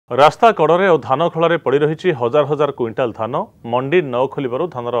रास्ता कड़े और धान खल पड़ रही हजार हजार क्विंटाल धान मंडी न खोल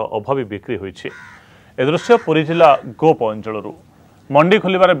धानर अभावी बिक्री होती ए दृश्य पुरी जिला गोप अंचल मंडी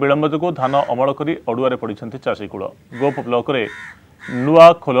खोल विलंब जो धान अमल कर अड़ुआर पड़ते चाषीकूल गोप ब्लॉक रे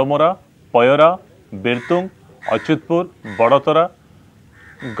नुआ खोलमोरा पयरा बिरतुंग अच्युतपुर बड़तरा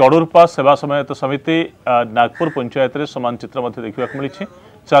गड़ुरपा सेवा समिति समिति नागपुर पंचायत रे समान चित्र देखा मिली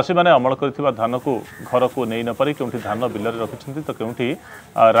चाषी मैंने अमल कर धान को घर को नहीं नपारी क्योंकि धान बिलर रखिंट तो क्योंकि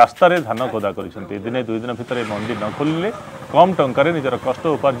रास्तार धान गदा कर दिने दुई दिन भितर मंडी न खोलिले कम टंकार निजर कष्ट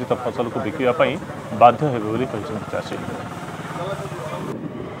उपार्जित फसल को बिकापी बाध्य हेबे चाषी।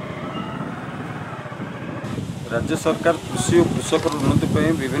 राज्य सरकार कृषि और कृषक उन्नति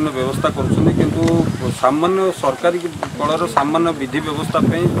विभिन्न व्यवस्था करूँ सामान्य सरकारी कलर सामान्य विधि व्यवस्था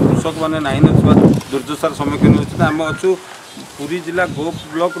कृषक मैंने नाई ना दुर्दशार सम्मुखीन होती आम अच्छु पुरी जिला गोप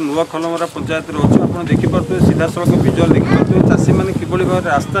ब्लॉक नुआ खोलमरा पंचायत अच्छे आप देखिपे सीधा सड़क विजुअल देखिपे चाषी मैंने किभली भाव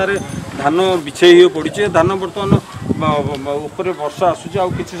रास्तार धान बिछे पड़ी धान बर्तमान उपर वर्षा आसूँ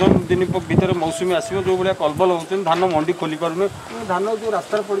कि दिन भितर मौसुमी आसो जो भाया कलबल होती धान मंडी खोली पारे धान जो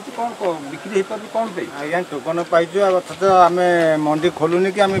रास्तार पड़ी कौन बिक्री हो पार कौन पे आज्ञा टोकन पाइचु अथच आम मंडी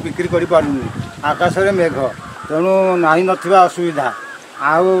खोलुनी कि आम बिक्री करूँ आकाश में मेघ तेणु नहीं ना असुविधा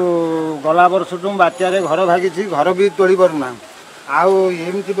आउ गला वर्ष बात्यार घर भागी घर भी तोड़ी पारूना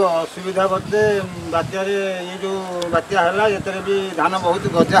आमती असुविधा बदे बात्यार ये जो बात्या है ये भी धान बहुत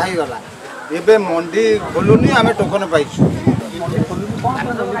गजा हो गला एबे मंडी खोलुनी आम टोकन पाइछु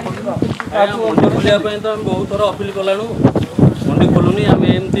मंडी खोलिया तो बहुत थर अपिल कलाणु मंडी खोलुनी आम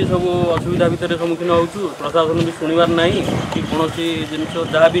एमती सब असुविधा भितर सम्मुखीन होचु प्रशासन भी शुणवार ना कि कौन जिनस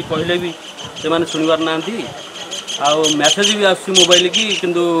जहाँ भी कहले भी से शुणवार ना आउ मेसेज भी आस मोबाइल की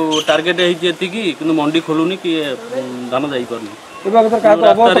किंतु टार्गेट है मंडी खोलुनी कि धान जापर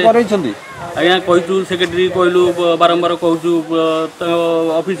आज्ञा कहूँ सेक्रेटरी कहलु बारंबार कहूँ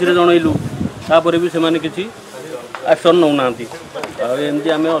ऑफिस रे जनइलु तापर भी से किसी एक्शन नौना एमती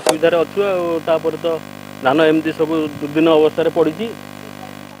आम असुविधार अच्छु तो धान एमती सब दुर्दिन अवस्था पड़ी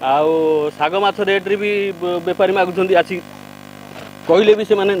आउ साग माछ रेट्रे भी बेपारी मागुंट आसिक कहले भी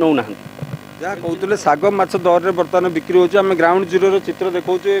से नौना जहाँ कहते शाग माछ दर में बर्तमान बिक्री होची आम ग्राउंड जीरो चित्र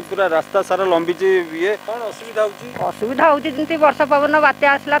देखा पूरा रास्ता सारा लंबी ये कौन असुविधा होती वर्षा पवन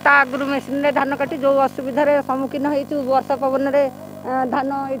बात्या आसला आगु मेसीन रे धान काटी जो असुविधार सम्मुखीन हो वर्षा पवन रे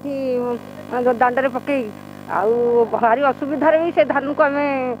धान ये दांडे पकई आउ भारी असुविधार भी से धान को आम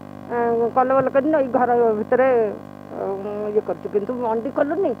कलबल कर घर भितर ये कर मंडी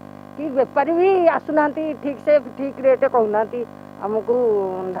खोलुनी कि बेपारी भी आसुना ठीक से ठीक रेट कहूना आमको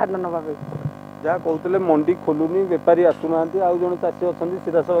धान नवा जहाँ कहते मंडी खोलुनी बेपारी आसुना आउ जन चाषी अच्छा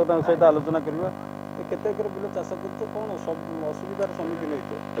सीधा सड़क सहित आलोचना करवा केते एकर बिल चाष कर कौन असुविधार सम्मुखीन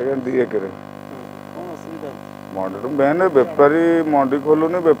होते 2 एकर कौन असुविधा मंडी मेन बेपारी मंडी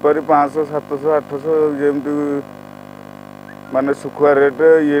खोलुनी बेपारी 500 700 800 जमती माने सुखुआ रेट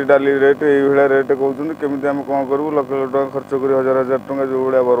ये डाली रेट ये रेट कहते केमी आम कौन करूँ लक्ष लक्ष टाँग खर्च कर 1000 टଙ୍କା जो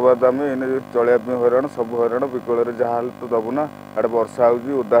भाया बर्बाद आम इन चलिया हईराण सब हईराण विकल जहाँ तो दबू ना आड़े वर्षा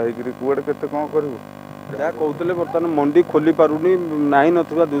होदा होड़े के कौन करूँ जहाँ कहते बर्तमान मंडी खोली पारुनी नाई ना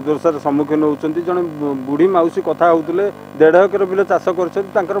दुर्दशार सम्मुखीन होती जड़े बुढ़ी मौसी कथा होते 1.5 एकर बिल चाष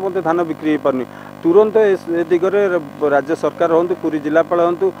कर धान बिक्री हो पारनी तुरंत ए दिगरे राज्य सरकार हूँ पुरी जिलापाल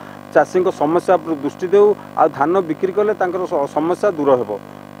हूँ चाषी समस्या दृष्टि देऊ आ धान बिक्री कले समस्या दूर हो।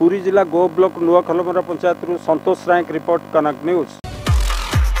 पुरी जिला गो ब्लॉक नुआ खोलमरा पंचायत संतोष राय रिपोर्ट कनक न्यूज।